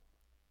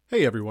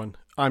Hey everyone,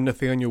 I'm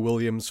Nathaniel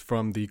Williams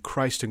from the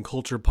Christ and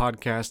Culture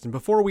podcast, and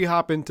before we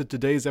hop into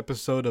today's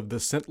episode of The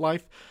Sent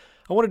Life,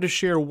 I wanted to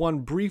share one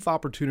brief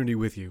opportunity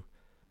with you.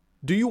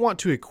 Do you want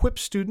to equip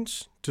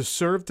students to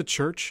serve the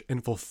church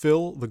and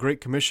fulfill the Great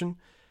Commission?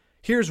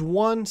 Here's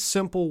one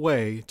simple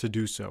way to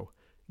do so.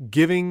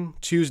 Giving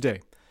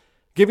Tuesday.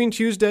 Giving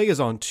Tuesday is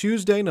on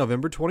Tuesday,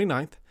 November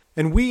 29th,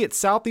 and we at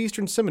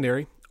Southeastern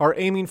Seminary are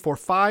aiming for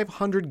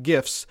 500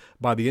 gifts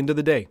by the end of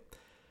the day.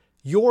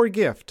 Your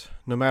gift,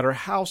 no matter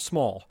how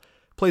small,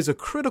 plays a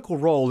critical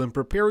role in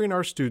preparing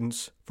our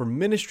students for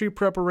ministry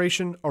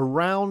preparation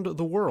around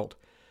the world.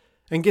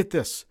 And get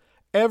this,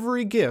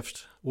 every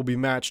gift will be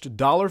matched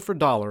dollar for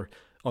dollar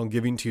on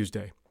Giving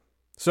Tuesday.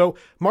 So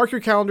mark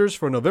your calendars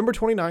for November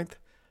 29th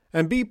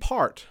and be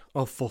part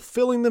of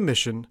fulfilling the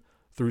mission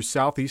through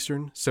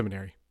Southeastern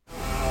Seminary.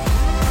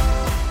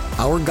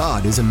 Our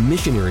God is a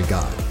missionary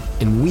God,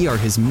 and we are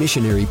His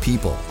missionary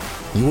people.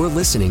 You are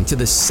listening to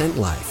The Sent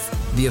Life,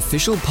 the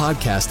official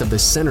podcast of the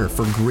Center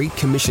for Great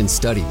Commission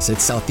Studies at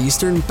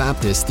Southeastern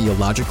Baptist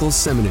Theological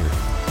Seminary.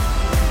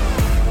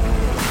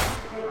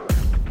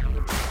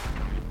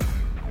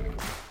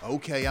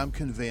 Okay, I'm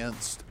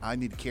convinced I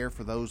need to care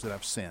for those that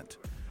I've sent.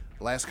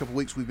 The last couple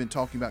weeks we've been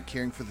talking about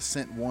caring for the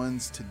sent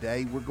ones.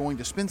 Today we're going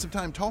to spend some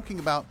time talking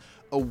about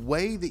a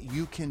way that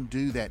you can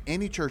do that.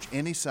 Any church,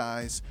 any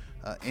size,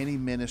 any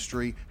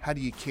ministry, how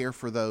do you care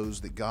for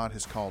those that God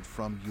has called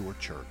from your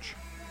church?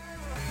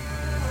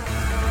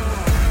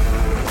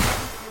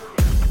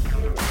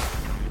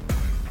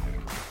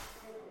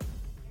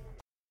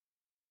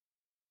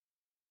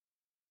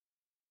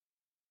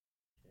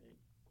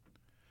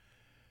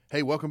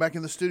 Hey, welcome back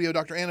in the studio,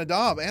 Dr. Anna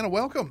Dobb. Anna,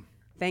 welcome.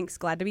 Thanks.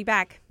 Glad to be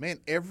back. Man,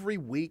 every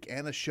week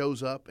Anna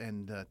shows up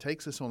and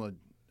takes us on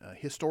a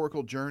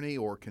historical journey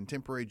or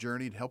contemporary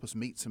journey to help us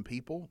meet some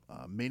people,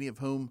 many of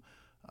whom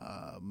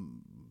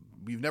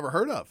we've never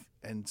heard of,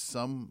 and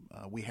some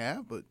we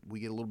have, but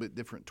we get a little bit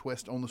different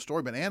twist on the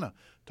story. But Anna,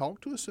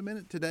 talk to us a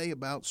minute today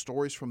about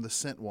stories from the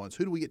sent ones.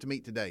 Who do we get to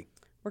meet today?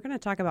 We're going to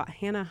talk about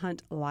Hannah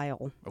Hunt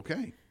Lyle.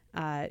 Okay.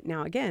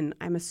 Now, again,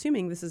 I'm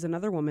assuming this is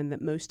another woman that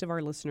most of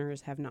our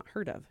listeners have not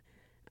heard of.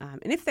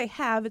 And if they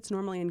have, it's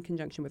normally in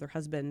conjunction with her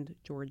husband,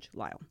 George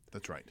Lyle.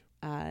 That's right.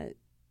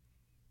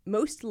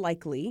 Most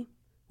likely,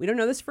 we don't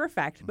know this for a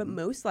fact, but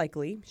most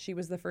likely she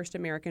was the first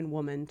American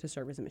woman to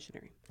serve as a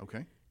missionary.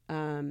 Okay.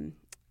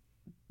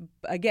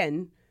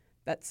 Again,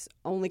 that's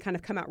only kind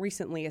of come out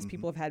recently as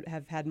people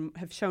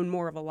have shown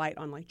more of a light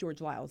on like George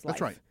Lyle's life.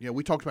 That's right. Yeah,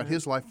 we talked about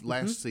his life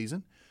last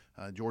season.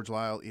 George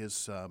Lyle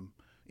is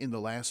in the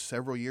last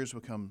several years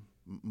become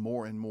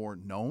more and more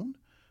known.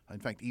 In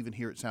fact, even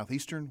here at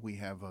Southeastern, we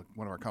have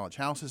one of our college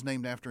houses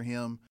named after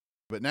him.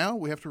 But now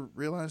we have to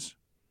realize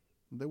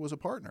there was a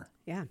partner.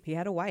 Yeah, he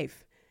had a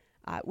wife.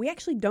 We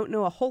actually don't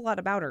know a whole lot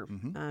about her,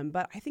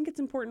 but I think it's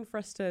important for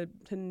us to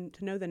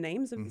know the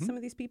names of some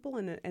of these people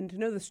and to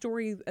know the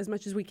story as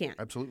much as we can.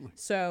 Absolutely.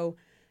 So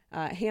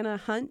Hannah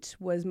Hunt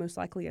was most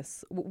likely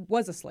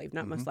was a slave,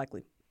 not most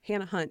likely.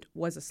 Hannah Hunt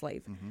was a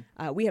slave.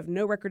 We have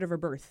no record of her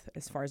birth,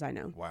 as far as I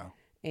know. Wow.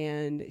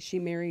 And she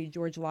married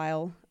George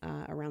Lyle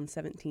around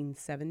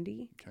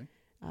 1770. Okay.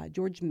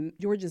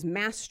 George's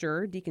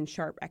master, Deacon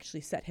Sharp, actually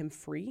set him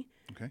free.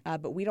 Okay.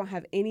 But we don't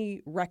have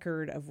any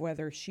record of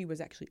whether she was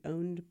actually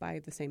owned by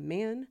the same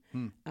man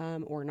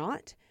or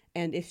not.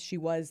 And if she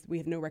was, we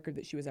have no record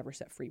that she was ever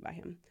set free by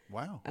him.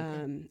 Wow.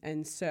 Okay.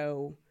 And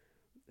so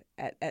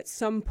at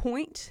some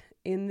point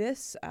in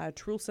this,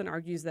 Trulson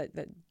argues that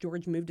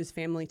George moved his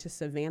family to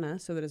Savannah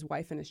so that his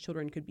wife and his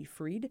children could be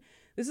freed.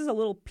 This is a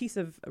little piece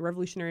of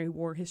Revolutionary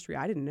War history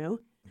I didn't know.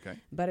 Okay.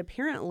 But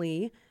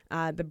apparently,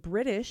 the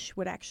British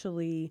would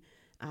actually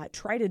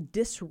try to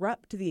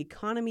disrupt the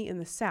economy in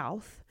the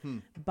South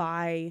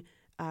by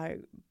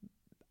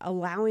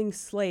allowing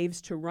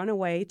slaves to run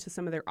away to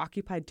some of their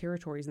occupied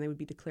territories, and they would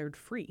be declared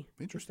free.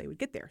 Interesting. They would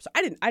get there. So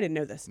I didn't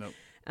know this.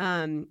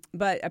 No.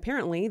 But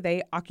apparently,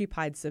 they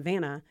occupied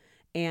Savannah,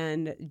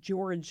 and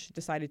George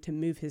decided to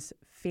move his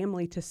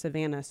family to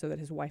Savannah so that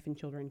his wife and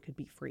children could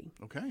be free.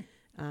 Okay.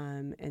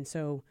 And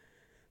so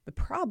the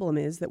problem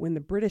is that when the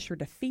British are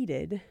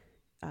defeated,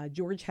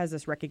 George has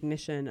this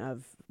recognition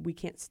of, we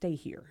can't stay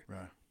here.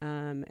 Right.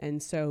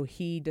 And so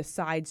he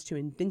decides to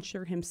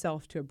indenture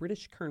himself to a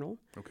British colonel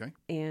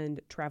and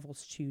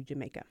travels to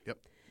Jamaica. Yep.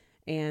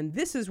 And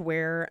this is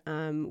where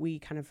we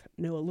kind of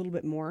know a little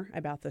bit more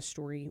about the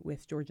story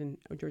with George and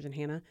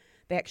Hannah.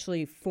 They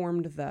actually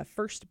formed the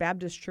First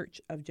Baptist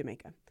Church of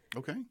Jamaica.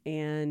 Okay.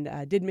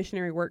 And did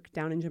missionary work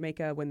down in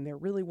Jamaica when there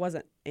really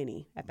wasn't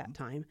any at that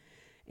time.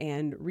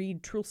 And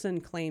Reed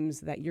Trulson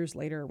claims that years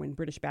later, when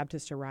British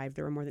Baptists arrived,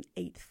 there were more than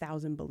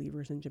 8,000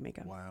 believers in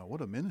Jamaica. Wow,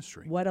 what a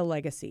ministry. What a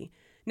legacy.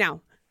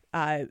 Now,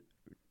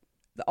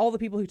 all the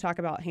people who talk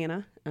about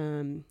Hannah,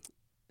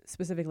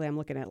 specifically I'm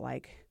looking at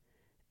like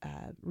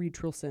Reed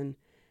Trulson's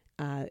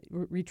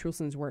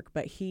work,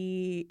 but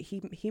he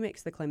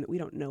makes the claim that we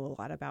don't know a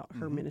lot about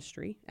her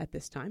ministry at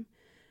this time.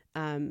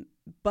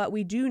 But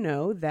we do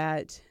know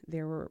that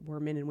there were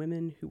men and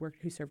women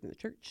who served in the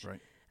church. Right.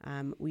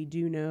 We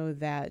do know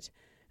that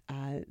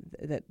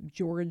that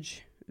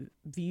George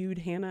viewed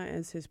Hannah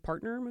as his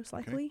partner, most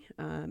likely.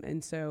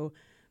 And so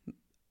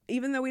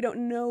even though we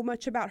don't know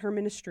much about her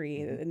ministry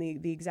and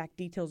the exact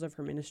details of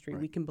her ministry,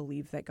 we can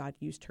believe that God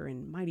used her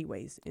in mighty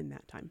ways in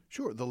that time.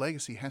 Sure, the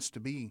legacy has to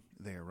be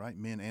there, right?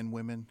 Men and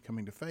women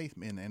coming to faith,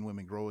 men and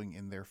women growing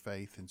in their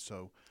faith. And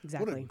so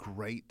what a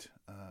great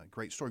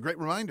story, great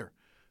reminder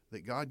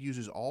that God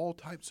uses all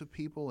types of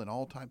people in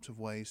all types of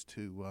ways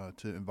to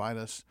invite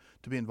us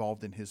to be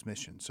involved in his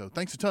mission. So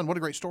thanks a ton. What a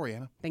great story,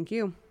 Anna. Thank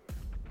you.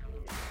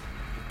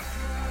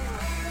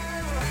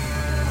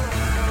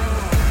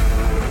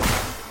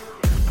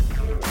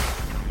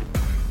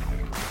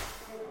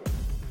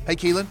 Hey,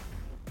 Keelan.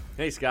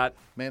 Hey, Scott.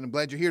 Man, I'm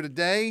glad you're here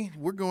today.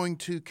 We're going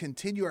to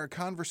continue our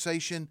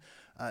conversation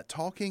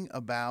talking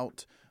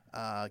about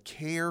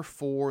care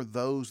for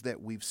those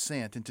that we've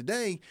sent. And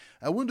today,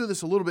 we'll do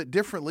this a little bit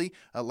differently.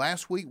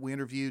 Last week, we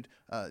interviewed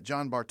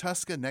John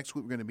Bartuska. Next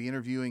week, we're going to be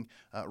interviewing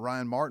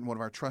Ryan Martin, one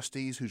of our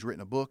trustees who's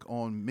written a book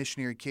on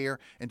missionary care.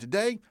 And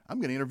today, I'm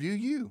going to interview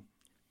you.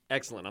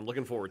 Excellent. I'm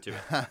looking forward to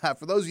it.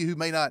 For those of you who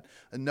may not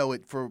know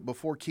it,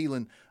 before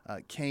Keelan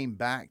came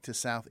back to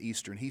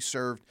Southeastern, he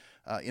served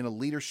in a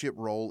leadership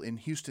role in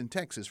Houston,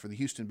 Texas for the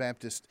Houston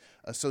Baptist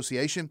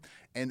Association.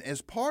 And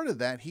as part of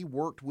that, he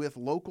worked with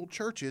local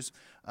churches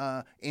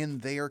in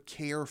their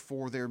care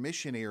for their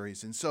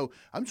missionaries. And so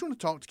I'm just going to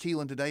talk to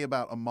Keelan today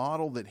about a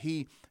model that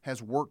he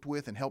has worked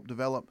with and helped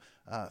develop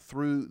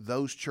through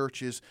those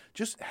churches.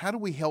 Just how do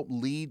we help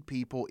lead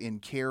people in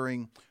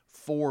caring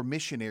for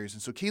missionaries?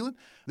 And so, Keelan,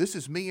 this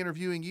is me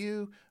interviewing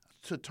you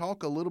to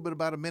talk a little bit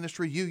about a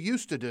ministry you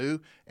used to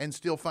do and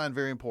still find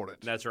very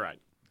important. That's right.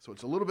 So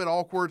it's a little bit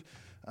awkward.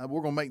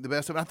 We're going to make the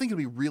best of it. I think it'll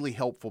be really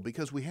helpful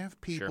because we have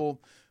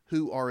people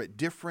who are at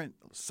different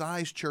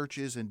size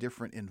churches and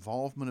different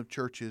involvement of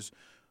churches,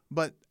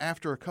 but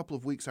after a couple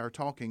of weeks our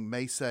talking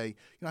may say,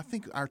 I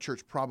think our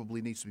church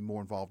probably needs to be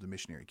more involved in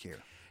missionary care.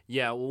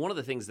 Yeah, well, one of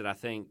the things that I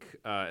think,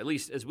 at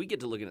least as we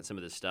get to looking at some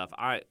of this stuff,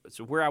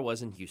 so where I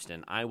was in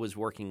Houston, I was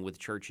working with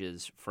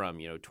churches from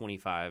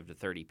 25 to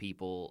 30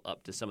 people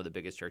up to some of the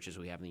biggest churches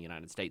we have in the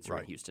United States,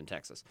 in Houston,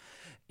 Texas,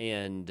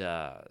 and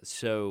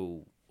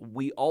so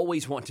we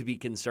always want to be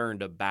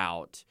concerned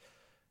about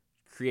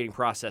creating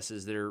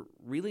processes that are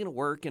really going to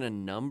work in a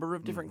number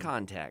of different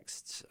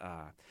contexts.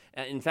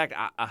 In fact,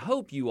 I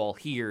hope you all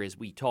hear as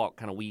we talk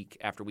kind of week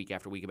after week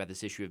after week about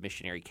this issue of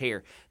missionary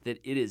care, that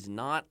it is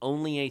not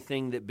only a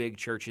thing that big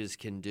churches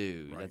can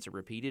do. Right. That's a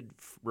repeated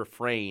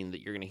refrain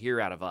that you're going to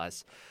hear out of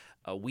us.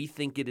 We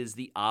think it is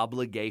the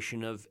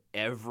obligation of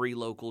every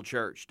local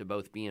church to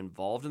both be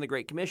involved in the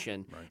Great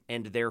Commission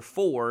and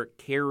therefore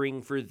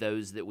caring for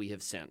those that we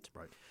have sent.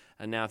 Right.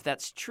 And now, if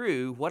that's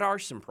true, what are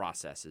some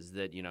processes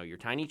that, your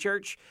tiny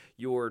church,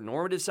 your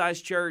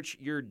normative-sized church,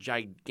 your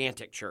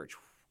gigantic church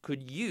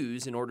could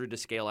use in order to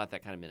scale out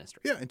that kind of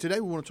ministry? Yeah, and today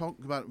we want to talk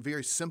about a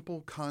very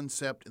simple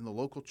concept in the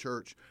local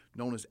church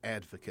known as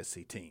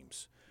advocacy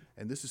teams.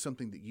 And this is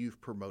something that you've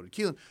promoted.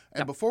 Keelan,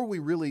 and before we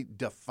really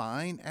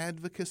define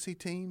advocacy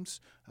teams,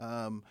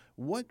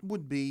 what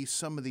would be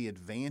some of the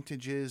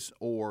advantages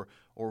or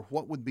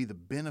what would be the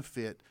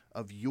benefit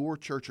of your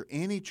church or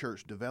any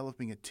church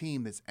developing a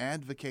team that's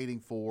advocating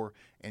for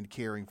and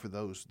caring for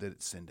those that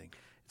it's sending?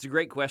 It's a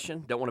great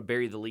question. Don't want to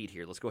bury the lead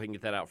here. Let's go ahead and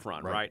get that out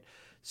front, right?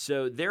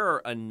 So there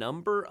are a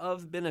number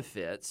of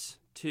benefits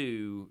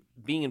to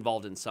being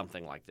involved in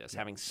something like this,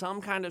 having some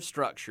kind of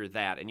structure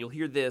that, and you'll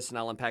hear this, and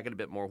I'll unpack it a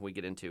bit more when we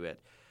get into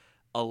it,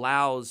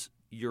 allows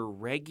your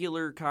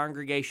regular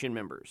congregation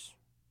members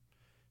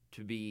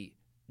to be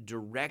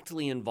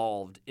directly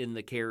involved in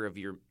the care of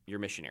your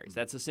missionaries.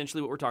 That's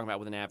essentially what we're talking about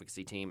with an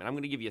advocacy team. And I'm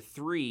going to give you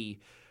 3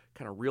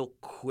 kind of real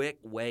quick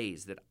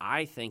ways that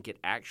I think it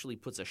actually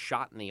puts a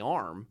shot in the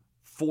arm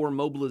for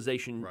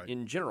mobilization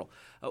in general.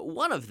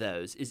 One of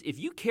those is if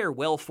you care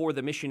well for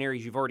the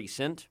missionaries you've already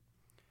sent,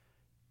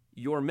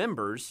 your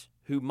members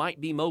who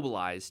might be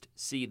mobilized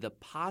see the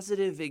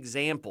positive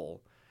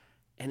example,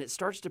 and it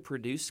starts to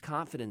produce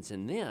confidence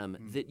in them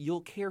that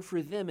you'll care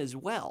for them as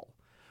well.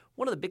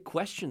 One of the big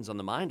questions on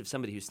the mind of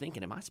somebody who's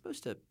thinking, am I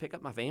supposed to pick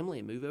up my family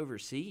and move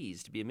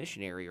overseas to be a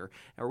missionary, or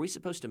are we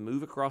supposed to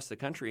move across the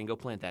country and go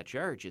plant that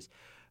church, is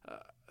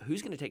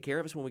who's going to take care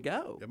of us when we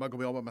go? Am I going to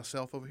be all by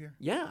myself over here?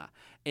 Yeah.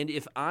 And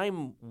if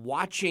I'm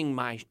watching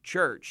my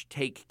church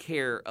take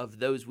care of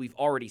those we've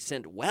already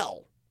sent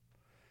well,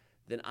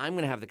 then I'm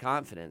going to have the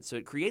confidence. So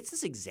it creates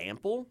this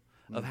example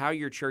of how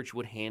your church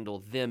would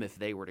handle them if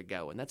they were to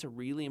go. And that's a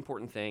really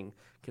important thing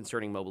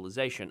concerning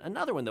mobilization.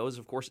 Another one, though, is,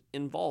 of course,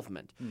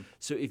 involvement.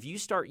 So if you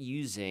start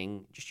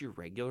using just your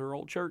regular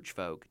old church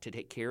folk to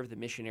take care of the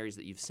missionaries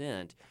that you've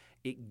sent,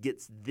 it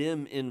gets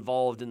them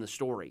involved in the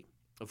story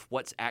of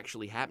what's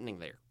actually happening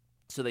there.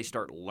 So they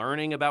start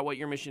learning about what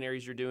your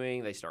missionaries are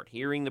doing. They start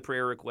hearing the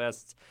prayer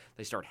requests.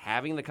 They start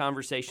having the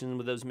conversation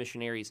with those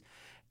missionaries.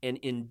 And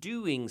in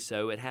doing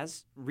so, it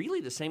has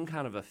really the same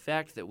kind of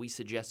effect that we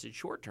suggested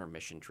short-term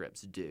mission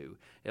trips do.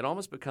 It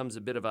almost becomes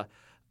a bit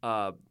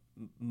of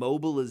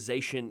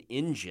mobilization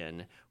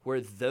engine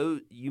where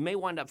you may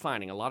wind up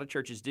finding a lot of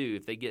churches do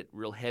if they get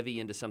real heavy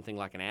into something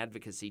like an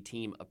advocacy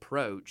team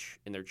approach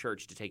in their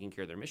church to taking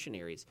care of their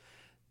missionaries,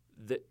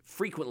 that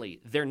frequently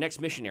their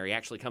next missionary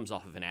actually comes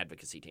off of an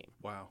advocacy team.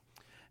 Wow.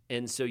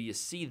 And so you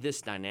see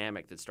this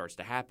dynamic that starts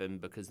to happen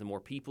because the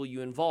more people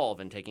you involve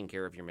in taking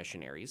care of your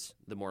missionaries,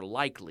 the more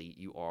likely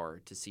you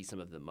are to see some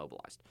of them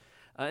mobilized.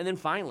 And then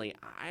finally,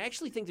 I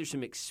actually think there's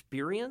some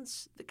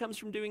experience that comes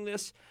from doing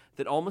this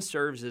that almost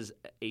serves as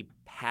a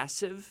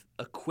passive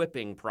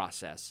equipping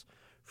process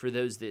for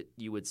those that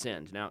you would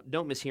send. Now,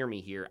 don't mishear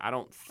me here. I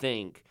don't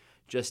think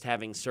just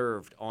having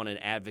served on an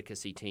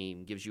advocacy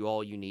team gives you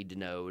all you need to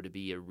know to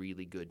be a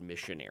really good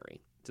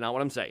missionary. It's not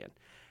what I'm saying.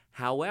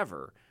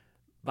 However,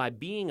 by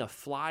being a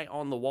fly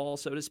on the wall,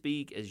 so to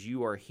speak, as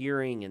you are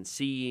hearing and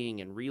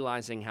seeing and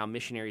realizing how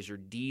missionaries are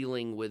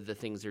dealing with the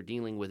things they're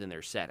dealing with in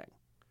their setting,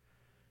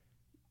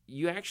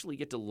 you actually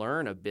get to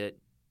learn a bit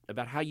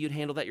about how you'd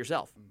handle that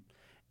yourself.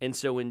 And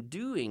so in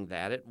doing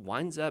that, it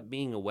winds up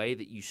being a way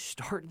that you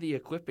start the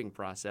equipping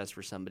process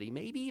for somebody,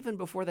 maybe even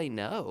before they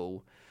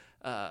know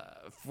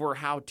for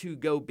how to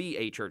go be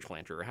a church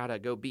planter or how to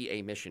go be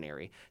a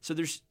missionary. So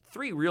there's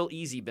 3 real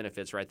easy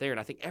benefits right there, and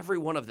I think every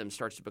one of them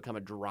starts to become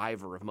a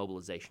driver of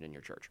mobilization in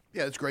your church.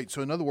 Yeah, that's great.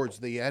 So in other words,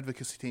 the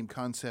advocacy team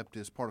concept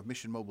is part of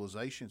mission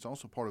mobilization. It's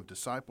also part of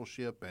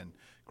discipleship and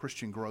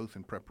Christian growth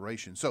and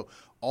preparation. So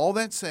all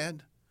that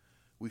said,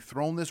 we've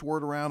thrown this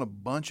word around a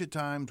bunch of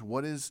times.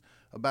 What is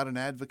about an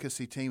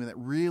advocacy team? And that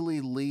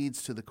really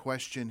leads to the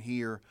question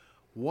here,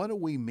 what do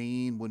we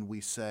mean when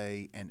we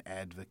say an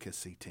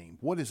advocacy team?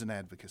 What is an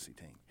advocacy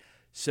team?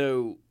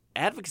 So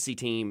advocacy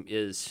team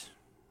is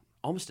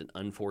almost an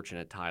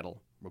unfortunate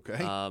title.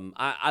 Okay.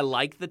 I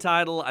like the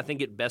title. I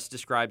think it best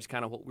describes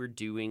kind of what we're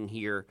doing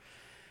here.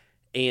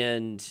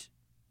 And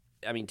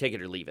I mean, take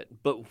it or leave it.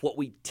 But what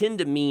we tend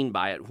to mean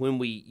by it when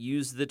we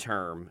use the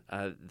term,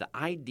 the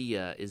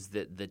idea is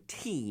that the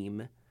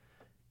team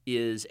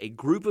is a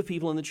group of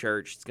people in the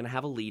church. It's going to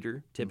have a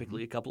leader,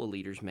 typically a couple of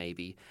leaders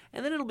maybe,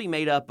 and then it'll be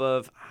made up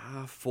of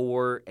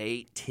 4,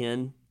 8,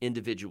 10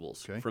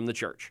 individuals from the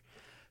church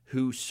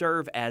who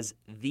serve as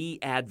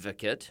the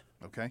advocate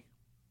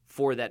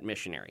for that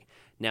missionary.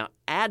 Now,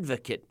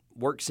 advocate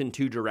works in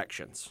 2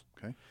 directions.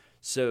 Okay.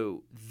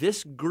 So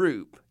this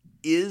group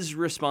is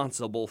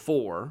responsible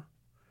for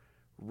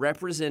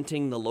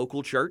representing the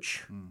local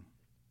church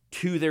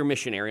to their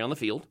missionary on the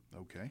field.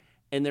 Okay.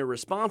 And they're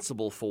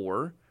responsible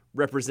for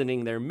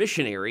representing their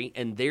missionary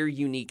and their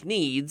unique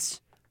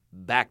needs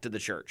back to the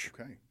church.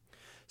 Okay.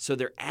 So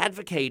they're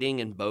advocating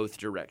in both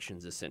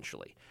directions,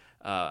 essentially.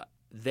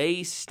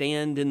 They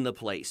stand in the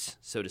place,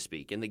 so to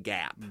speak, in the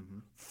gap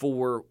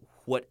for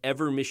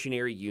whatever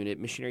missionary unit,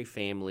 missionary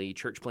family,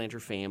 church planter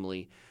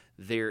family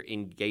they're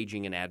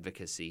engaging in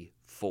advocacy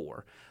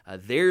for.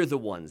 They're the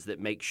ones that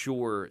make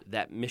sure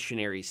that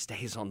missionary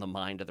stays on the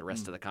mind of the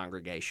rest of the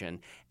congregation,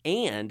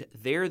 and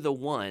they're the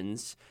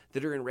ones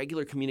that are in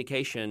regular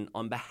communication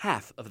on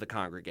behalf of the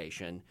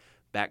congregation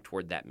back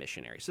toward that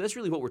missionary. So that's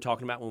really what we're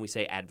talking about when we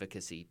say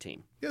advocacy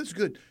team. Yeah, that's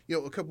good. You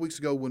know, a couple weeks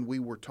ago when we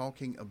were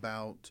talking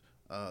about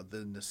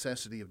the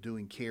necessity of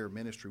doing care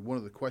ministry, one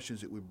of the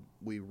questions that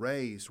we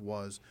raised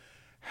was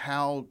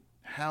how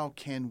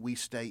can we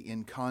stay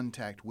in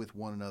contact with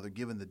one another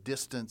given the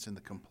distance and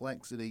the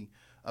complexity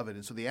of it?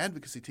 And so the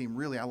advocacy team,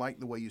 really, I like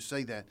the way you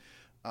say that.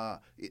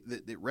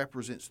 It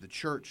represents the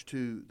church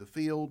to the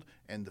field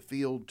and the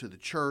field to the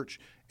church.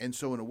 And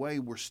so in a way,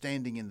 we're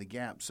standing in the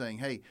gap saying,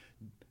 hey,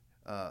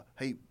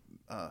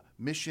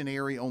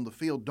 missionary on the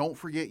field, don't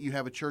forget you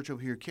have a church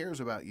over here who cares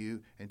about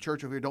you, and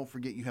church over here, don't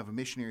forget you have a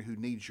missionary who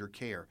needs your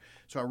care.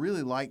 So I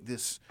really like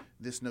this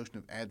notion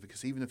of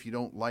advocacy. Even if you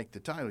don't like the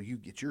title, you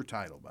get your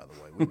title, by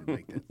the way. We would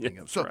make that thing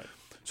up.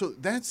 So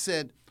that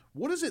said,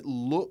 what does it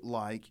look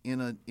like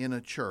in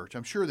a church?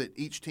 I'm sure that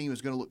each team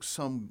is going to look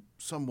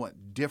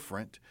somewhat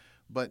different,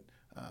 but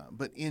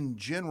in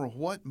general,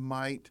 what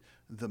might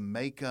the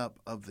makeup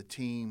of the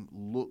team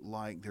look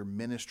like, their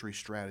ministry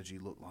strategy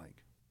look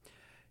like?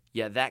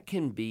 Yeah, that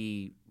can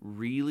be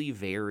really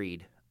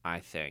varied, I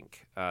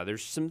think.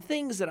 There's some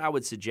things that I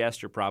would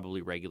suggest are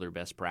probably regular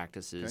best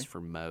practices for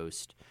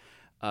most.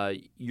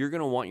 You're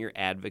going to want your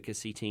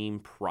advocacy team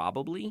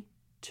probably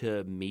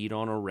to meet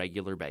on a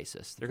regular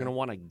basis. They're going to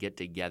want to get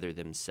together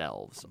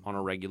themselves on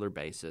a regular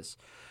basis.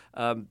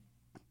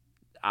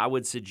 I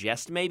would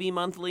suggest maybe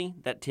monthly.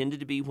 That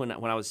tended to be when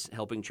I was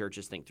helping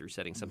churches think through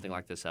setting something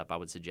like this up. I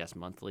would suggest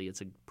monthly.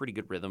 It's a pretty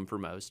good rhythm for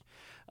most.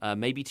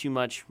 Maybe too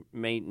much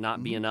may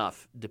not be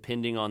enough,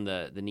 depending on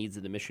the needs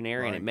of the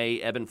missionary, and it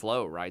may ebb and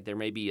flow, right? There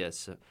may be a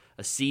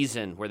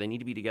season where they need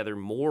to be together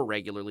more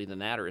regularly than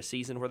that, or a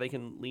season where they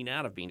can lean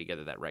out of being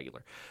together that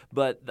regular.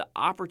 But the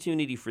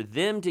opportunity for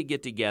them to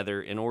get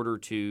together in order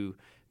to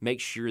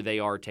make sure they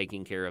are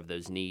taking care of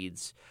those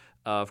needs.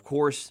 Of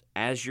course,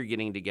 as you're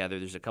getting together,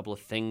 there's a couple of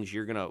things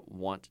you're going to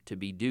want to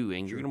be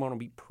doing. You're going to want to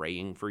be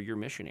praying for your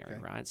missionary,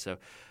 right? So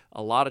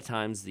a lot of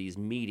times these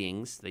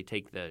meetings, they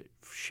take the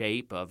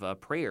shape of a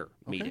prayer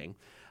meeting.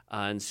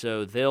 And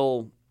so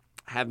they'll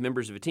have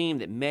members of a team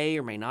that may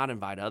or may not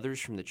invite others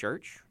from the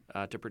church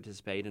to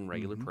participate in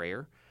regular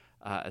prayer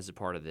as a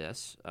part of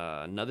this.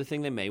 Another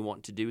thing they may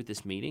want to do at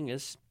this meeting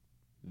is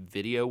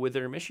video with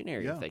their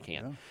missionary if they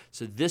can. Yeah.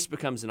 So this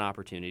becomes an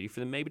opportunity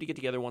for them maybe to get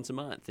together once a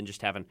month and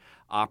just have an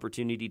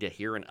opportunity to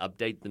hear and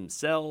update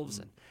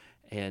themselves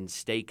and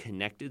stay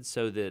connected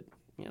so that,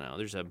 you know,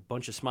 there's a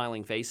bunch of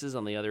smiling faces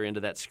on the other end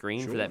of that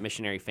screen for that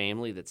missionary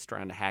family that's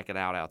trying to hack it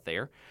out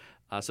there.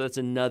 So that's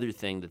another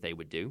thing that they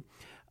would do.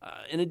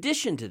 In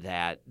addition to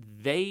that,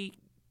 they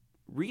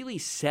really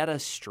set a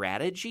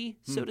strategy,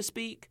 so to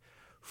speak,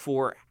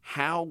 for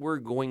how we're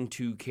going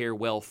to care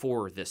well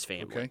for this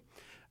family.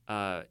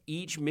 Okay.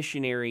 Each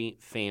missionary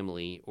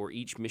family or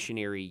each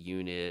missionary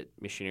unit,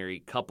 missionary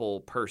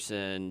couple,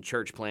 person,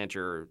 church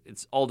planter,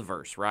 it's all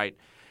diverse, right?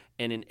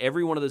 And in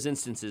every one of those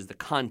instances, the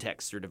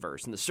contexts are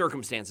diverse and the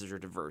circumstances are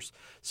diverse.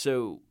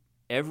 So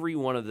every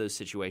one of those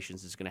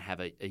situations is going to have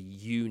a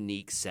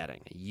unique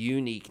setting, a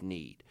unique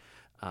need.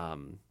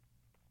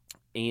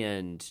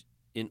 And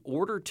in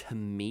order to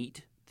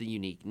meet the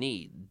unique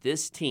need,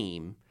 this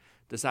team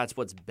decides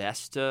what's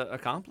best to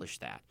accomplish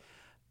that.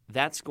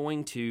 That's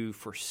going to,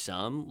 for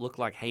some, look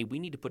like, hey, we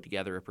need to put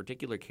together a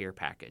particular care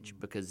package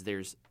because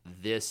there's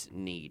this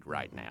need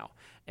right now,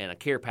 and a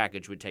care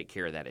package would take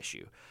care of that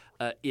issue.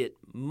 It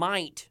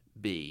might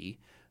be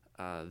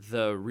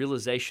the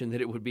realization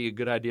that it would be a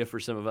good idea for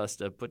some of us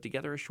to put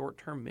together a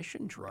short-term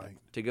mission trip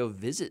to go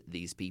visit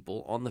these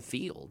people on the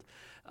field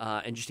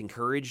and just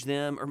encourage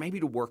them or maybe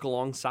to work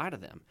alongside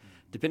of them.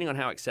 Depending on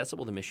how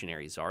accessible the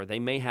missionaries are, they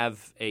may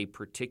have a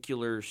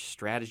particular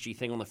strategy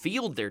thing on the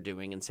field they're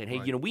doing and saying,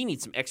 hey, you know, we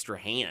need some extra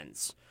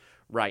hands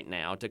right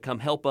now to come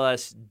help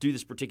us do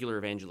this particular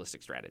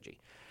evangelistic strategy.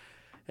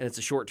 And it's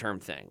a short-term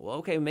thing. Well,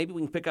 okay, maybe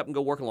we can pick up and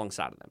go work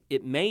alongside of them.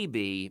 It may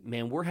be,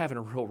 man, we're having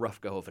a real rough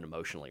go of it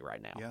emotionally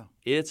right now. Yeah.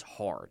 It's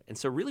hard. And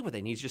so really what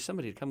they need is just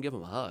somebody to come give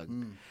them a hug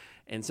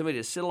and somebody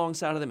to sit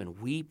alongside of them and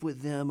weep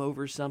with them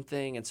over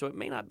something. And so it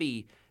may not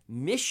be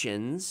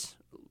missions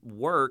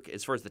work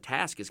as far as the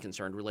task is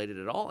concerned related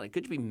at all. It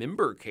could be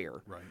member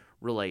care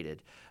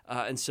related.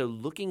 And so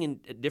looking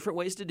at different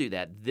ways to do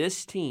that,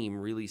 this team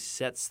really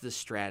sets the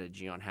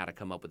strategy on how to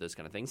come up with those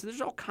kind of things. And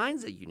there's all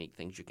kinds of unique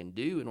things you can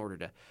do in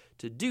order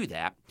to do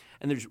that.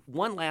 And there's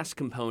one last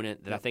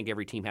component that I think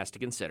every team has to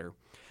consider,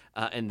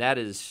 and that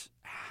is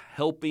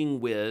helping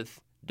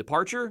with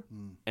departure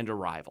and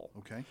arrival.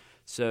 Okay.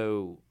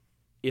 So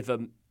if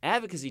an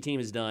advocacy team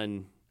is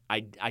done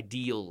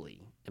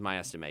ideally, in my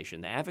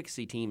estimation, the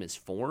advocacy team is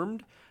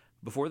formed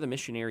before the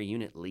missionary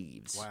unit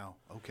leaves. Wow,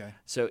 okay.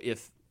 So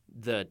if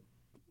the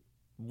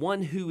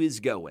one who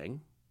is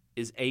going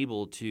is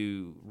able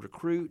to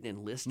recruit and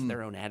enlist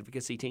their own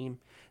advocacy team,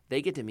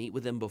 they get to meet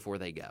with them before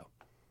they go.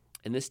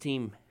 And this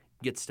team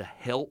gets to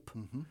help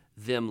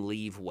them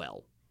leave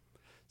well.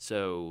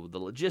 So the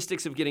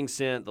logistics of getting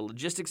sent, the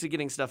logistics of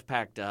getting stuff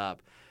packed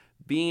up,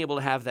 being able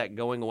to have that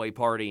going away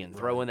party and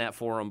throw in that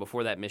for them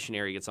before that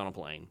missionary gets on a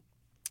plane.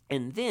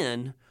 And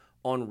then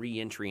on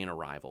reentry and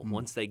arrival,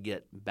 once they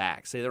get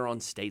back, say they're on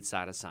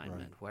stateside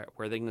assignment, where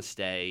are they going to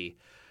stay,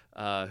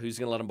 who's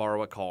going to let them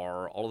borrow a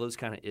car, all of those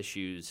kind of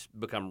issues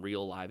become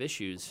real live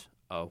issues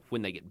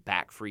when they get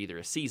back for either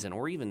a season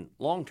or even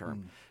long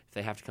term if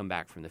they have to come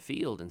back from the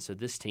field. And so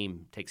this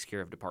team takes care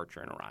of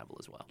departure and arrival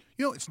as well.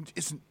 You know,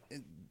 it's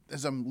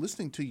as I'm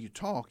listening to you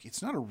talk,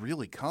 it's not a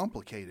really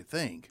complicated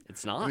thing.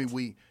 It's not. I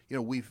mean,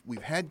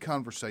 we've had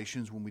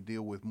conversations when we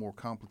deal with more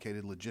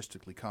complicated,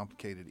 logistically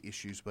complicated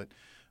issues, but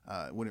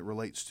when it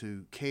relates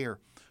to care.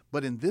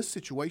 But in this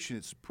situation,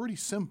 it's pretty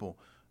simple.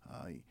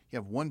 You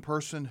have one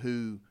person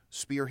who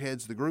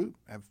spearheads the group,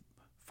 have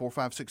 4,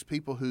 5, 6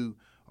 people who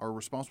are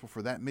responsible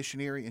for that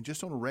missionary, and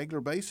just on a regular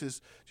basis,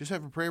 just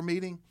have a prayer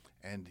meeting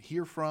and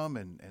hear from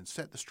and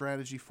set the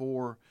strategy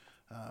for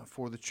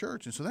the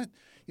church. And so that,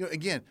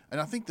 again,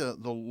 and I think the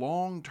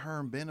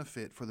long-term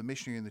benefit for the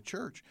missionary in the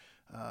church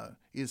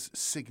is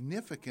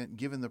significant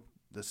given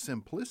the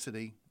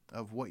simplicity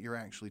of what you're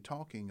actually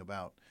talking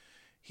about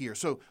here.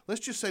 So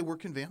let's just say we're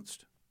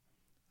convinced.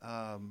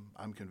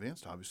 I'm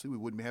convinced, obviously. We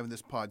wouldn't be having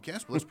this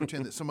podcast, but let's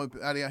pretend that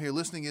somebody out here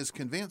listening is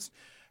convinced.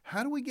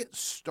 How do we get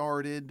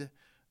started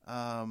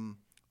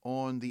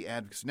on the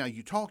advocacy? Now,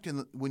 you talked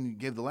when you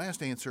gave the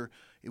last answer,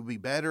 it would be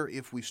better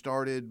if we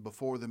started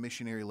before the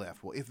missionary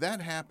left. Well, if that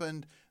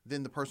happened,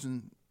 then the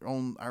person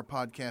on our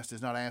podcast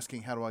is not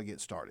asking, how do I get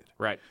started?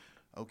 Right.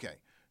 Okay.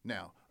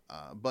 Now,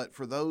 but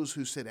for those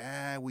who said,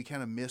 we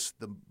kind of missed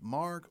the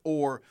mark,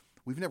 or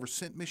we've never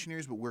sent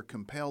missionaries, but we're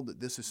compelled that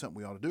this is something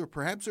we ought to do. Or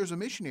perhaps there's a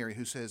missionary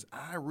who says,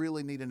 I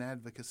really need an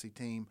advocacy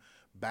team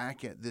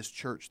back at this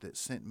church that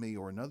sent me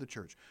or another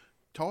church.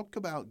 Talk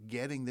about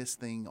getting this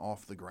thing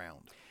off the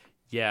ground.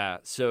 Yeah,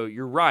 so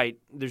you're right.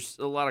 There's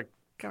a lot of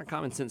kind of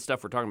common sense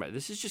stuff we're talking about.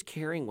 This is just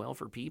caring well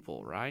for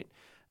people, right?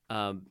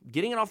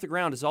 Getting it off the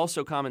ground is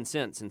also common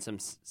sense in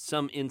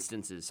some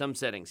instances, some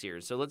settings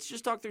here. So let's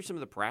just talk through some of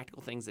the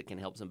practical things that can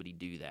help somebody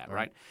do that,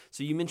 right?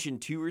 So you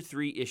mentioned 2 or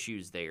 3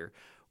 issues there.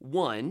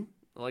 One,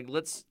 like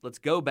let's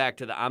go back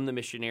to I'm the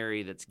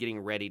missionary that's getting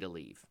ready to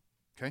leave.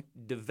 Okay.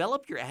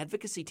 Develop your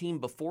advocacy team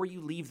before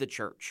you leave the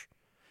church.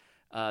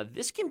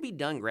 This can be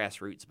done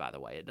grassroots, by the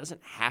way. It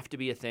doesn't have to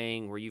be a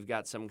thing where you've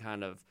got some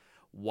kind of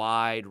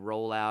wide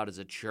rollout as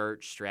a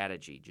church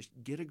strategy. Just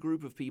get a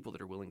group of people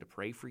that are willing to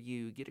pray for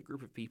you. Get a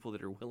group of people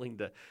that are willing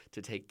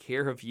to take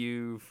care of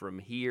you from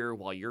here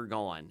while you're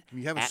gone.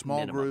 You have a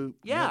small group.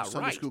 Yeah, you have a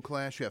Sunday right. school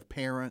class. You have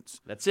parents.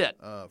 That's it.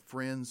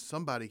 Friends.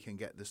 Somebody can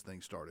get this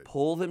thing started.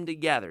 Pull them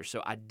together.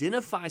 So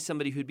identify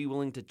somebody who'd be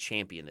willing to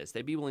champion this.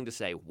 They'd be willing to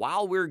say,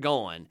 while we're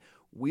gone,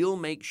 we'll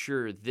make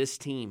sure this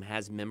team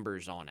has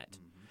members on it.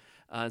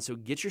 So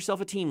get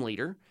yourself a team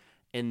leader,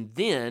 and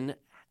then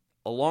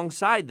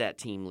alongside that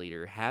team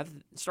leader,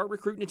 start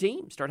recruiting a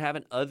team. Start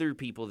having other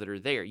people that are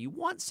there. You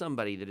want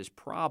somebody that is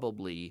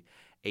probably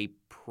a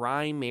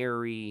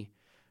primary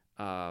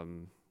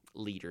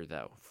leader,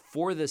 though,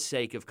 for the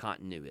sake of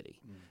continuity.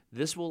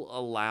 This will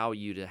allow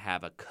you to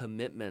have a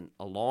commitment,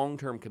 a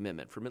long-term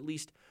commitment from at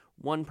least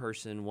one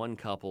person, one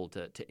couple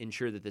to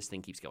ensure that this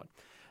thing keeps going.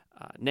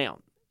 Now,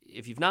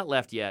 if you've not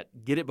left yet,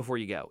 get it before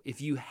you go.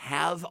 If you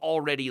have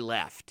already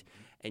left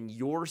and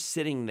you're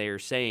sitting there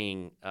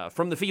saying,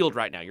 from the field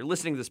right now, you're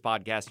listening to this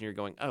podcast and you're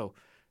going, oh,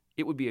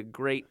 it would be a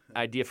great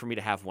idea for me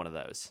to have one of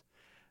those.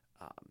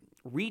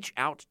 Reach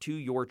out to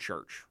your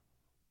church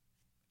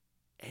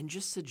and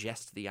just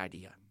suggest the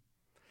idea.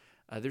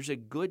 There's a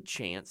good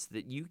chance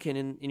that you can,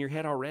 in your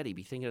head already,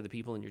 be thinking of the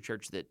people in your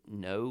church that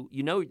know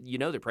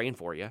they're praying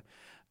for you.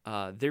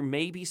 There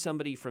may be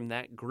somebody from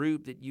that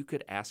group that you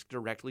could ask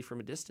directly from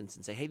a distance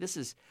and say, hey, this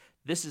is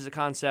a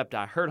concept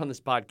I heard on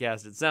this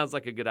podcast. It sounds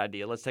like a good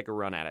idea. Let's take a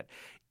run at it.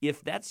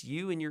 If that's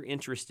you and you're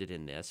interested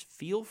in this,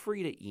 feel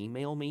free to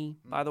email me,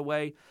 by the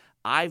way.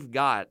 I've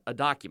got a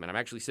document. I'm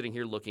actually sitting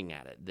here looking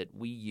at it that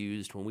we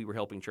used when we were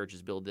helping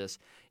churches build this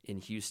in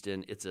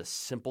Houston. It's a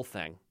simple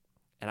thing,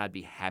 and I'd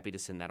be happy to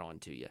send that on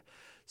to you.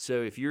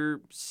 So if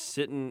you're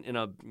sitting in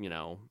out in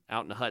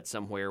a hut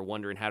somewhere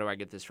wondering how do I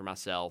get this for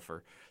myself,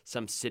 or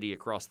some city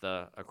across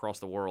the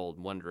world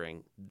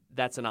wondering,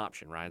 that's an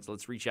option, right? So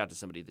let's reach out to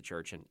somebody at the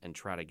church and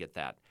try to get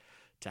that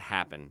to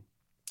happen.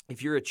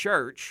 If you're a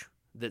church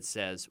that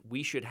says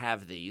we should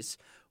have these,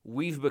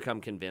 we've become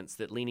convinced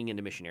that leaning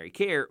into missionary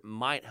care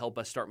might help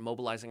us start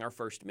mobilizing our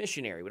first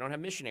missionary. We don't have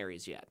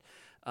missionaries yet.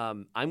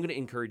 I'm going to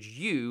encourage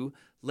you,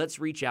 let's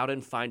reach out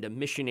and find a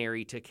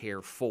missionary to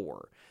care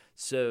for.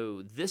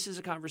 So this is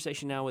a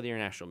conversation now with the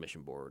International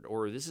Mission Board,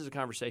 or this is a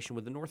conversation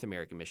with the North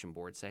American Mission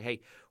Board. Say,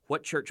 hey,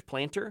 what church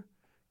planter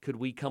could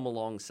we come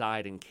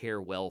alongside and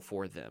care well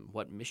for them?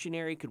 What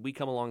missionary could we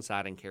come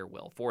alongside and care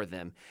well for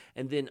them?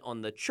 And then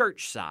on the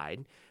church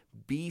side,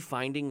 be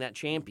finding that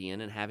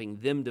champion and having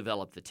them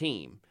develop the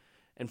team.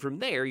 And from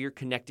there, you're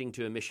connecting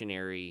to a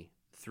missionary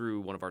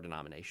through one of our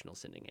denominational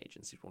sending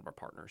agencies, one of our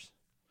partners.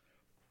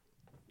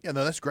 Yeah,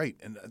 no, that's great.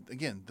 And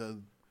again,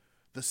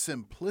 the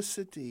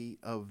simplicity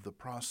of the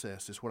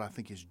process is what I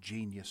think is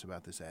genius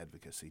about this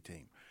advocacy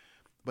team.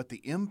 But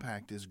the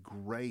impact is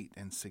great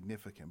and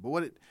significant. But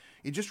what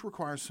it just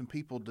requires some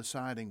people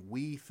deciding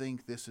we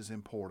think this is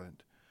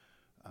important.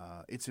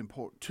 It's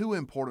too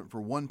important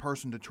for one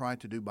person to try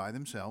to do by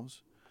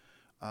themselves,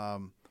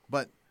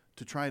 but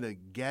to try to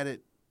get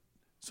it,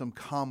 some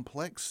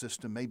complex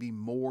system, maybe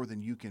more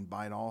than you can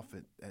bite off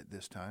at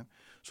this time.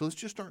 So let's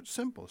just start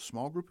simple. A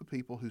small group of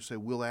people who say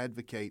we'll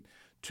advocate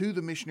to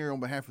the missionary on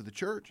behalf of the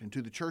church and to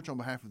the church on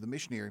behalf of the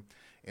missionary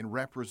and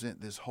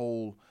represent this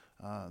whole,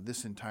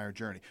 this entire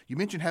journey. You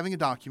mentioned having a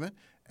document,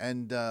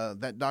 and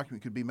that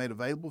document could be made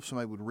available if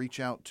somebody would reach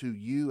out to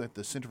you at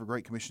the Center for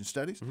Great Commission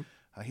Studies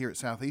here at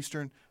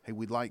Southeastern. Hey,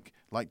 we'd like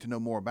to know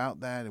more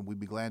about that, and we'd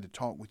be glad to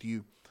talk with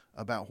you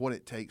about what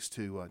it takes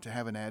to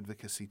have an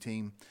advocacy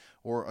team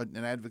or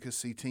an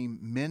advocacy team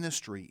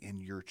ministry in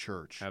your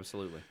church.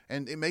 Absolutely.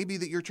 And it may be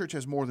that your church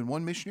has more than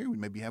one missionary. We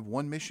maybe have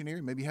one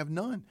missionary, maybe have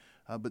none.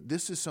 But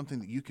this is something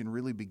that you can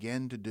really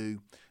begin to do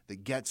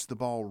that gets the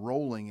ball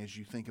rolling as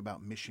you think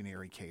about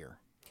missionary care.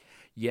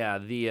 Yeah,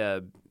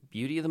 the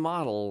beauty of the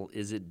model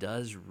is it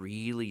does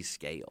really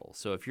scale.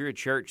 So if you're a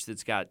church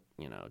that's got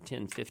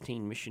 10,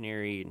 15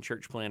 missionary and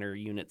church planter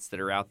units that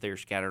are out there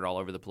scattered all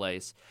over the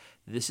place,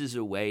 this is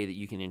a way that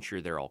you can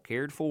ensure they're all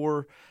cared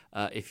for.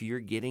 If you're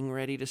getting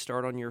ready to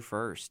start on your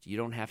first, you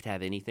don't have to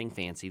have anything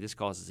fancy. This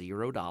costs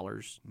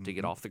 $0 to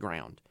get off the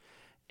ground.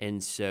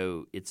 And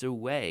so it's a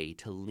way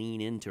to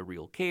lean into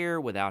real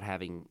care without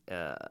having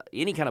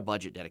any kind of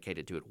budget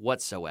dedicated to it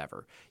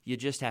whatsoever. You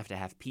just have to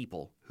have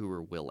people who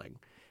are willing.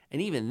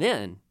 And even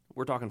then,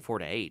 we're talking 4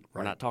 to 8.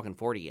 We're not talking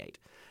 48.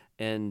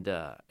 And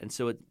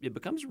so it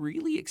becomes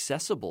really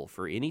accessible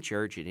for any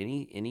church at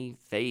any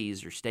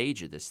phase or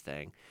stage of this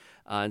thing.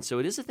 And so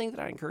it is a thing that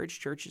I encourage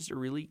churches to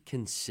really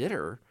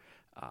consider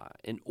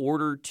in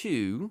order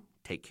to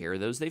take care of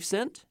those they've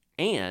sent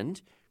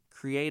and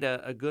create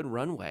a good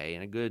runway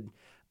and a good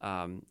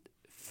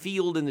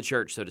field in the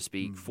church, so to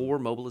speak, for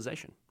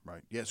mobilization.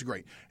 Right. Yeah, it's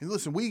great. And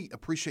listen, we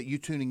appreciate you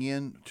tuning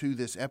in to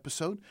this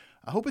episode.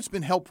 I hope it's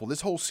been helpful.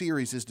 This whole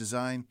series is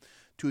designed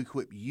to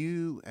equip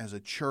you as a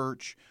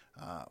church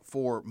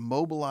for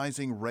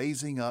mobilizing,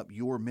 raising up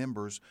your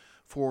members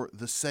for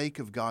the sake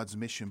of God's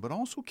mission, but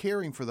also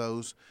caring for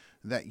those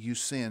that you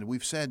send.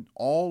 We've said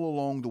all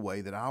along the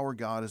way that our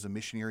God is a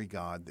missionary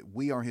God, that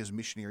we are His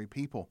missionary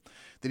people,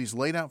 that He's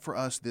laid out for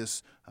us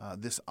this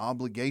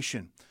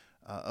obligation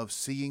of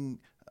seeing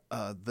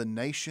the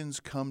nations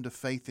come to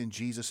faith in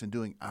Jesus and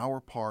doing our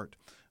part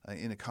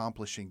in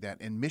accomplishing that.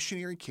 And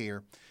missionary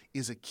care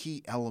is a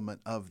key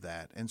element of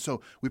that. And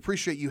so we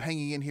appreciate you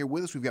hanging in here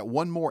with us. We've got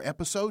one more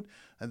episode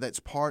that's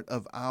part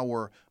of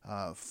our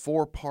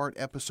 4-part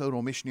episode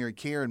on missionary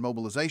care and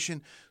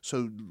mobilization.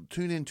 So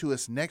tune in to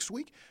us next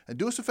week.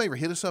 Do us a favor,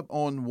 hit us up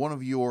on one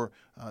of your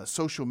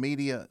social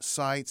media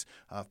sites.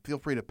 Feel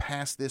free to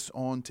pass this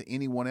on to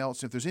anyone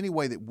else. If there's any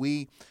way that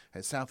we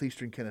at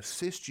Southeastern can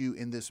assist you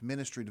in this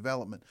ministry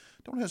development,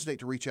 don't hesitate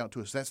to reach out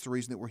to us. That's the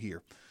reason that we're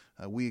here.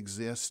 We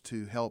exist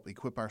to help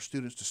equip our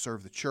students to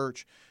serve the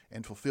church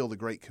and fulfill the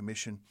Great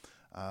Commission.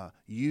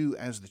 You,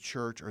 as the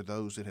church, are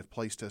those that have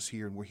placed us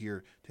here, and we're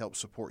here to help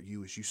support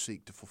you as you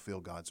seek to fulfill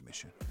God's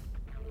mission.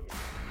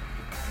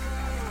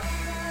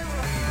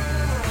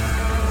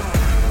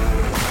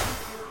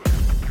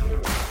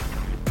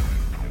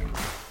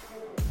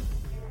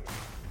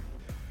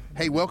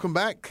 Hey, welcome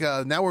back.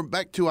 Now we're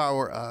back to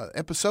our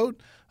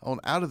episode on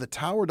Out of the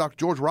Tower. Dr.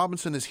 George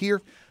Robinson is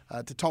here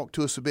to talk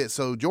to us a bit.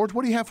 So, George,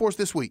 what do you have for us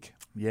this week?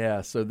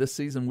 Yeah, so this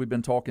season we've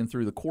been talking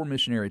through the core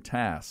missionary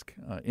task,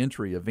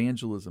 entry,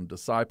 evangelism,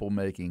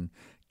 disciple-making,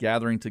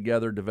 gathering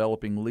together,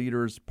 developing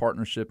leaders,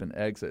 partnership, and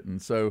exit. And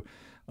so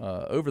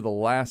over the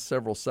last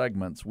several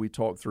segments, we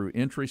talked through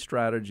entry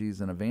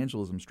strategies and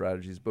evangelism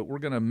strategies, but we're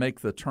going to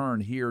make the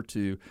turn here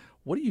to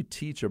what do you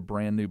teach a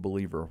brand new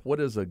believer? What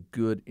is a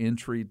good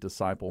entry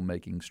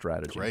disciple-making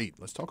strategy? Great.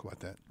 Let's talk about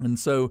that. And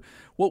so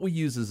what we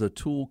use is a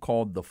tool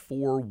called the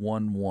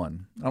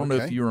 411. I don't know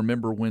if you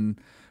remember when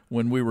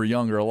we were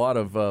younger, a lot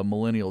of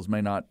millennials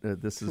may not,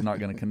 this is not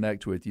going to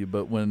connect with you,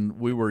 but when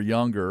we were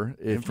younger,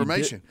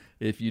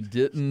 if you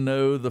didn't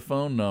know the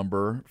phone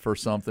number for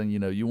something,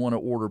 you want to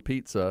order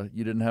pizza,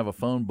 you didn't have a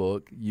phone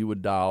book, you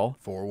would dial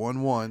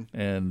 411.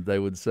 And they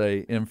would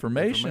say,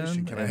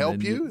 information. Can I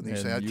help you? And you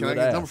say, can I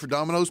get the number for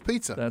Domino's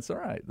Pizza? That's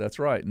right. That's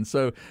right. And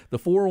so the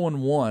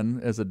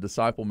 411 as a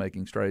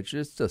disciple-making strategy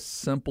is just a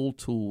simple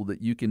tool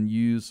that you can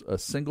use a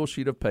single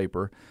sheet of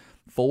paper,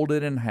 fold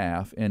it in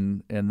half,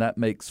 and that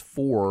makes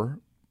 4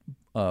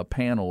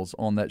 panels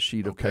on that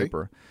sheet of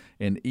paper.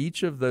 And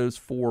each of those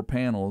 4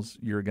 panels,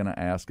 you're going to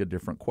ask a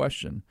different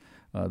question.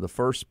 The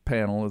first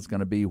panel is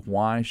going to be,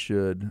 why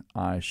should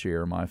I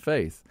share my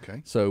faith?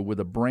 Okay. So with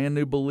a brand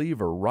new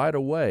believer, right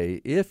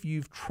away, if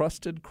you've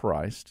trusted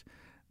Christ,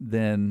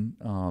 then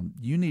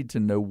you need to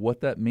know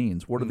what that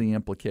means. What are the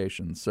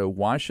implications? So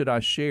why should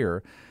I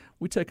share?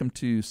 We take them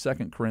to 2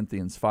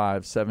 Corinthians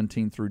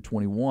 5:17 through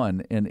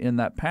 21, and in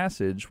that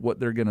passage, what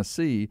they're going to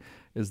see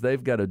is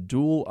they've got a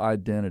dual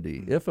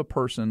identity. If a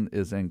person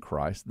is in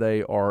Christ,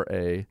 they are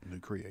a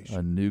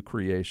new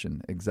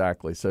creation.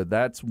 Exactly. So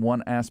that's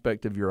one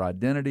aspect of your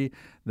identity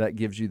that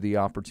gives you the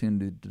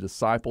opportunity to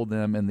disciple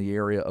them in the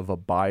area of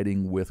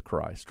abiding with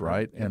Christ,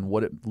 right? Yeah. And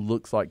what it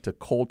looks like to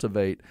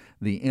cultivate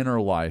the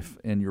inner life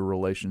in your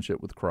relationship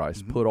with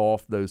Christ. Put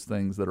off those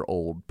things that are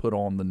old, put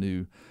on the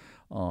new.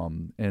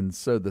 And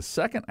so the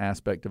second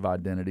aspect of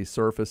identity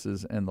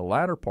surfaces in the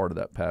latter part of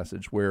that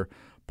passage where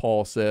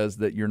Paul says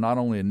that you're not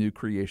only a new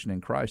creation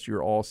in Christ,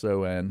 you're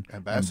also an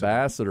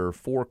ambassador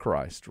for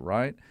Christ,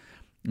 right?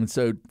 And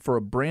so for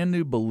a brand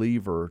new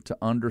believer to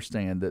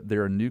understand that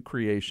they're a new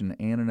creation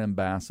and an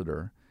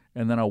ambassador,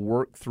 and then I'll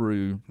work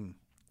through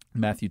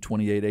Matthew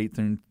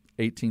 28,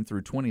 18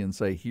 through 20 and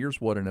say, here's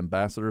what an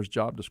ambassador's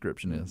job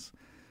description is,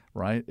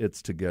 right?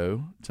 It's to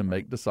go, to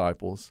make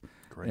disciples,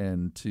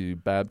 and to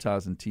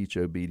baptize and teach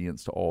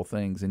obedience to all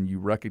things. And you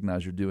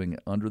recognize you're doing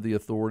it under the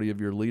authority of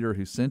your leader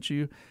who sent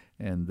you,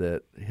 and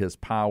that his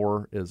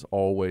power is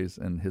always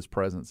and his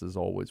presence is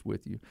always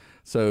with you.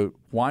 So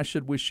why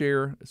should we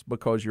share? It's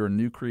because you're a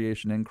new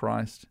creation in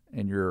Christ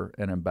and you're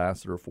an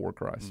ambassador for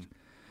Christ.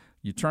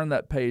 You turn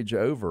that page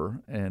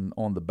over, and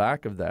on the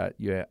back of that,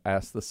 you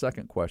ask the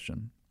second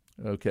question.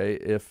 Okay,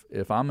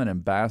 if I'm an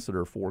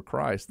ambassador for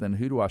Christ, then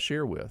who do I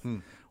share with?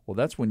 Well,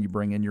 that's when you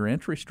bring in your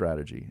entry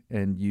strategy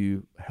and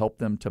you help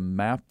them to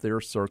map their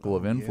circle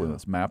of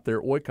influence, map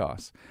their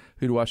oikos.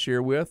 Who do I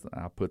share with?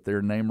 I put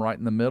their name right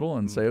in the middle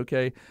and say,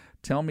 okay,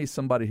 tell me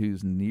somebody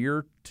who's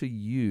near to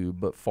you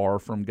but far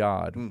from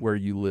God, where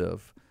you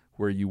live,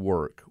 where you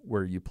work,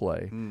 where you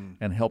play,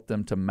 and help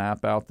them to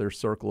map out their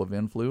circle of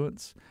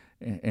influence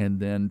and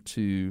then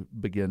to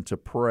begin to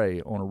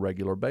pray on a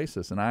regular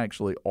basis. And I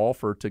actually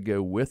offer to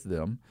go with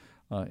them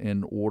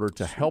in order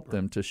to help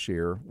them to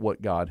share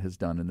what God has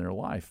done in their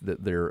life,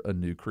 that they're a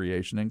new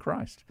creation in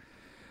Christ.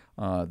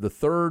 The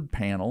third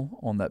panel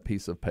on that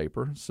piece of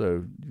paper,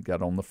 so you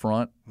got on the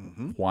front,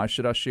 why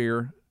should I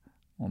share?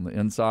 On the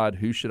inside,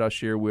 who should I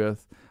share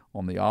with?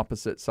 On the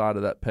opposite side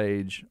of that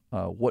page,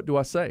 what do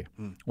I say?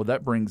 Well,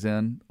 that brings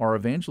in our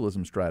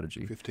evangelism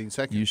strategy. 15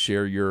 seconds. You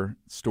share your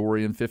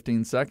story in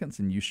 15 seconds,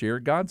 and you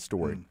share God's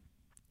story.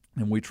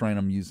 And we train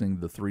them using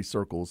the 3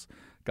 circles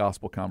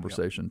gospel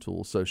conversation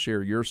tools. So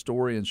share your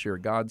story and share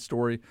God's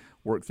story,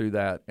 work through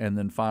that, and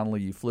then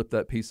finally you flip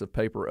that piece of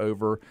paper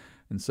over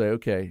and say,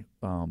 okay,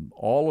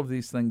 all of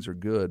these things are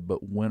good,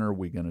 but when are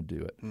we going to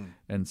do it?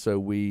 And so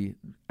we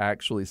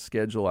actually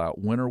schedule out,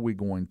 when are we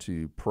going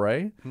to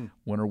pray?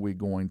 When are we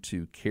going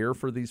to care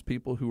for these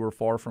people who are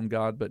far from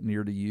God but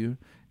near to you?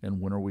 And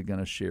when are we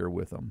going to share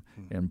with them?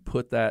 And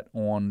put that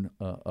on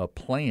a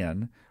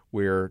plan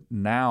where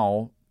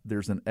now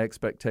there's an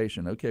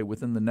expectation. Okay,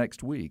 within the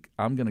next week,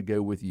 I'm going to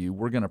go with you.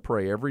 We're going to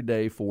pray every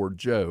day for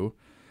Joe,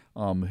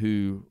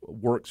 who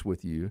works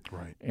with you.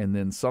 Right. And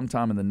then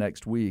sometime in the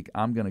next week,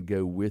 I'm going to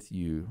go with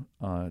you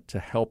to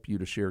help you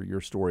to share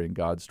your story and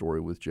God's story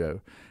with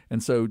Joe.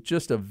 And so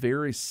just a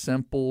very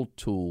simple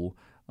tool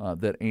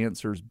that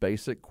answers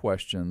basic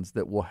questions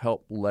that will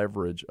help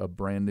leverage a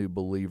brand new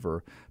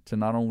believer to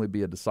not only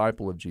be a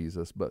disciple of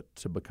Jesus, but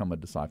to become a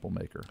disciple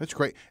maker. That's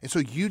great. And so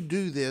you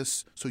do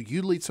this, so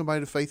you lead somebody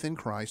to faith in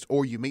Christ,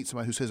 or you meet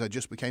somebody who says, I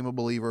just became a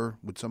believer.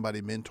 Would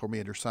somebody mentor me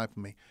or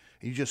disciple me?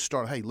 And you just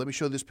start, hey, let me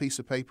show this piece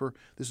of paper.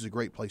 This is a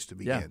great place to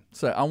begin. Yeah.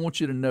 So I want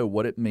you to know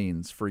what it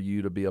means for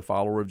you to be a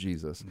follower of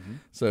Jesus.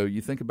 So you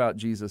think about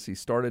Jesus. He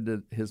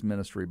started his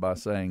ministry by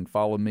saying,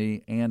 follow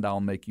me and I'll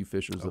make you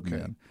fishers of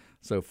men.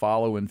 So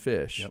follow and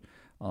fish. Yep.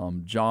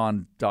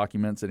 John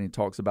documents it and he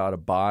talks about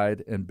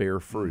abide and bear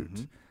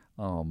fruit.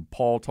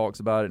 Paul talks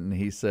about it and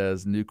he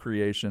says new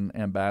creation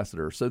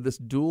ambassador. So this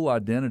dual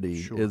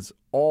identity is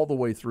all the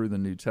way through the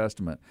New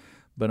Testament.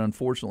 But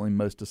unfortunately,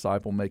 most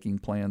disciple-making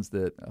plans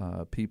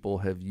that people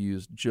have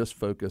used just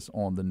focus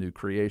on the new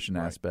creation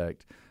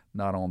aspect,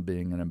 not on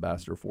being an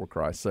ambassador for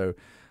Christ. So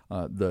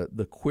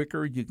the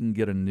quicker you can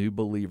get a new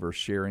believer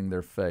sharing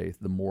their faith,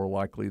 the more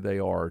likely they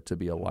are to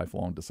be a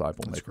lifelong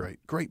disciple maker. That's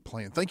great. Great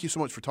plan. Thank you so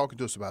much for talking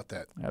to us about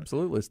that.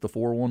 Absolutely. It's the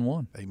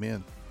 411.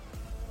 Amen.